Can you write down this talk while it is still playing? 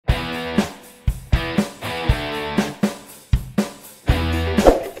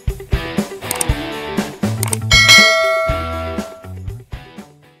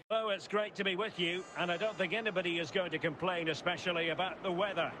great to be with you, and I don't think anybody is going to complain, especially about the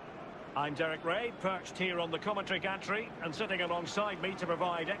weather. I'm Derek Ray, perched here on the commentary gantry, and sitting alongside me to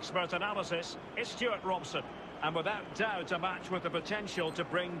provide expert analysis is Stuart Robson. And without doubt, a match with the potential to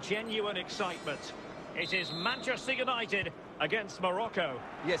bring genuine excitement. It is Manchester United against Morocco.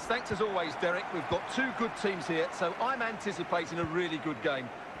 Yes, thanks as always, Derek. We've got two good teams here, so I'm anticipating a really good game.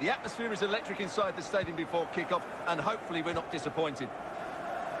 The atmosphere is electric inside the stadium before kick-off, and hopefully we're not disappointed.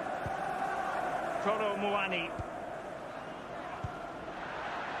 Kolo Muani.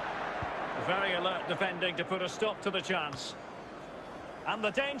 Very alert defending to put a stop to the chance. And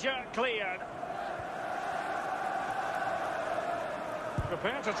the danger cleared.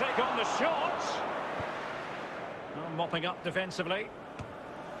 Prepared to take on the shot. Oh, mopping up defensively.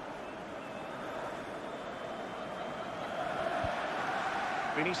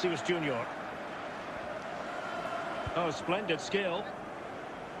 Vinicius Junior. Oh, splendid skill.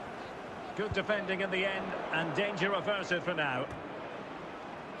 Good defending in the end, and danger averted for now.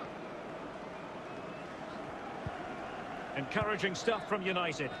 Encouraging stuff from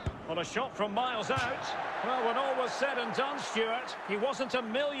United. On a shot from miles out. Well, when all was said and done, Stuart, he wasn't a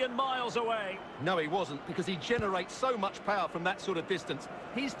million miles away. No, he wasn't, because he generates so much power from that sort of distance.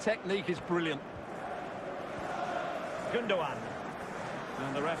 His technique is brilliant. Gundogan.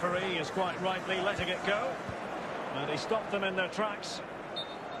 And the referee is quite rightly letting it go. And he stopped them in their tracks.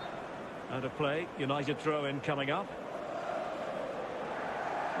 Out of play, United throw-in coming up.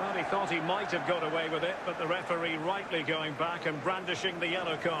 Well, he thought he might have got away with it, but the referee rightly going back and brandishing the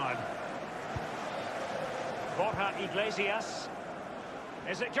yellow card. Borja Iglesias.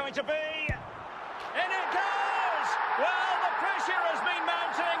 Is it going to be? In it goes! Well, the pressure has been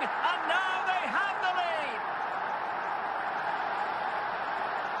mounting, and now they have the lead.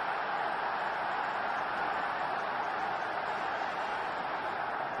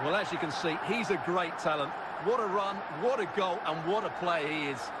 Well, as you can see, he's a great talent. What a run, what a goal, and what a player he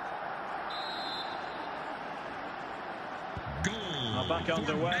is. Goal back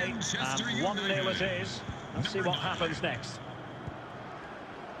underway, and 1-0 it is. Let's see what happens next.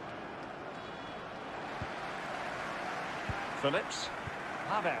 Phillips.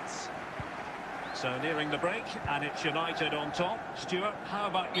 Havertz. So nearing the break, and it's United on top. Stuart, how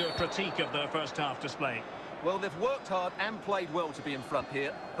about your critique of their first half display? Well, they've worked hard and played well to be in front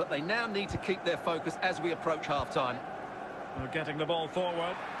here, but they now need to keep their focus as we approach half-time. We're getting the ball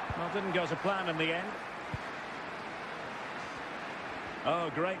forward. Well, didn't go to plan in the end. Oh,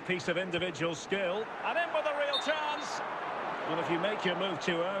 great piece of individual skill. And in with a real chance. Well, if you make your move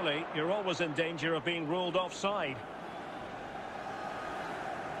too early, you're always in danger of being ruled offside.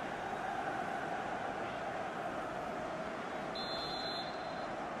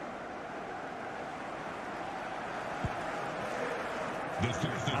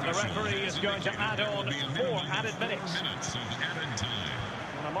 And the referee is going to add on 4 added minutes.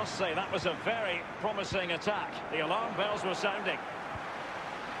 And I must say, that was a very promising attack. The alarm bells were sounding.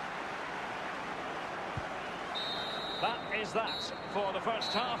 That is that for the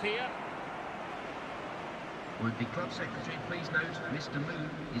first half here. Would the club secretary please note Mr. Moon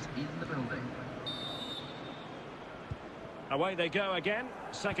is in the building. Away they go again.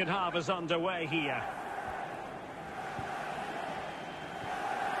 Second half is underway here.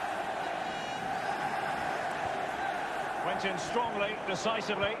 Went in strongly,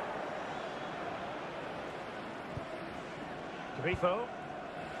 decisively. Grifo.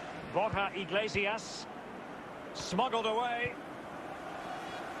 Borja Iglesias. Smuggled away.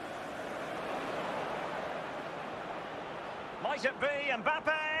 Might it be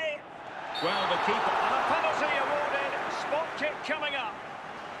Mbappe? Well, the keeper. And a penalty awarded. Spot kick coming up.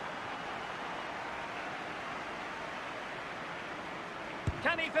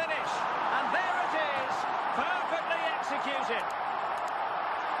 Can he finish? And there it is. Perfectly executed.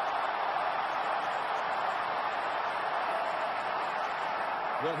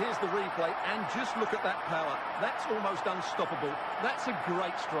 Well, here's the replay, and just look at that power. That's almost unstoppable. That's a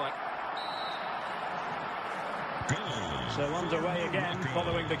great strike. So underway again,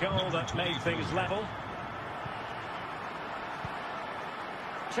 following the goal that made things level.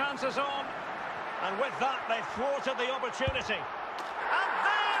 Chances on, and with that, they thwarted the opportunity. And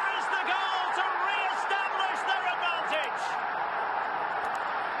there is the goal to re-establish their advantage.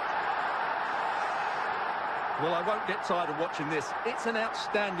 Well, I won't get tired of watching this. It's an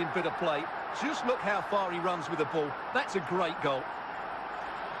outstanding bit of play. Just look how far he runs with the ball. That's a great goal.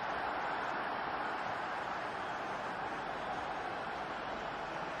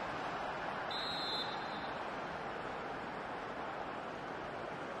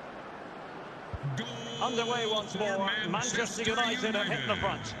 Underway once more. Manchester United have hit the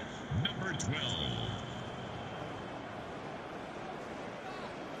front. 12.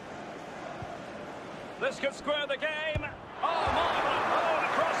 This could square the game. Oh, Mohamed! Oh, the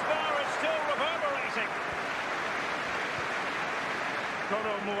crossbar is still reverberating.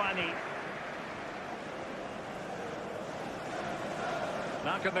 Koro Muani.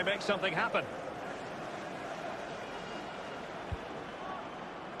 Now can they make something happen?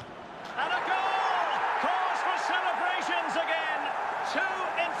 And a goal! Cause for celebrations again. 2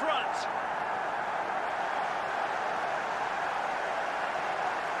 in front.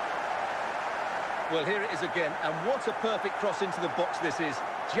 Well, here it is again, and what a perfect cross into the box this is.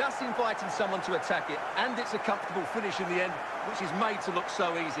 Just inviting someone to attack it, and it's a comfortable finish in the end, which is made to look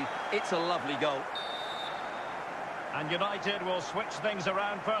so easy. It's a lovely goal. And United will switch things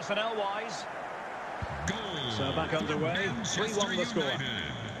around personnel-wise. Goal. So back underway, 3-1 the score.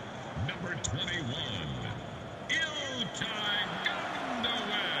 Number 21,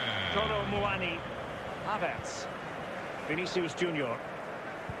 Koro Muani. Havertz. Vinicius Junior.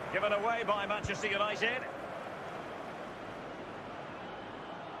 Given away by Manchester United.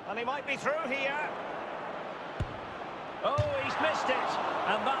 And he might be through here. Oh, he's missed it.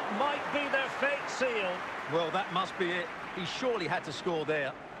 And that might be their fate sealed. Well, that must be it. He surely had to score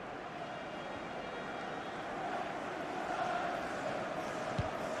there.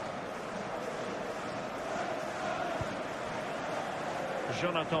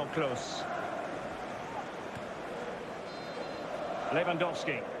 Jonathan Klaus.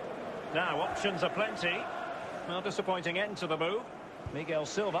 Lewandowski. Now, options are plenty. Well, disappointing end to the move. Miguel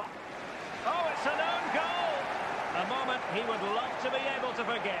Silva. Oh, it's an own goal! A moment he would love to be able to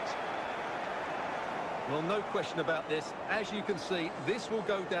forget. Well, no question about this. As you can see, this will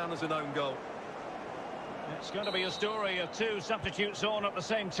go down as an own goal. It's going to be a story of 2 substitutes on at the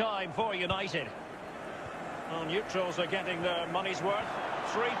same time for United. Well, neutrals are getting their money's worth.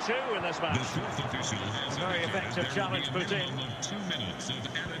 3-2 in this match. The fourth official has Very effective challenge put in. 2 minutes of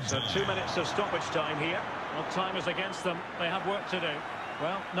added So time. 2 minutes of stoppage time here. Well, time is against them. They have work to do.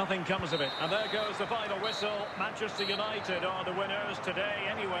 Well, nothing comes of it. And there goes the final whistle. Manchester United are the winners today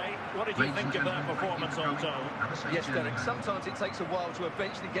anyway. What did you think of their performance on total? Yes, Derek, sometimes it takes a while to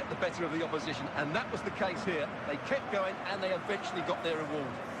eventually get the better of the opposition, and that was the case here. They kept going, and they eventually got their reward.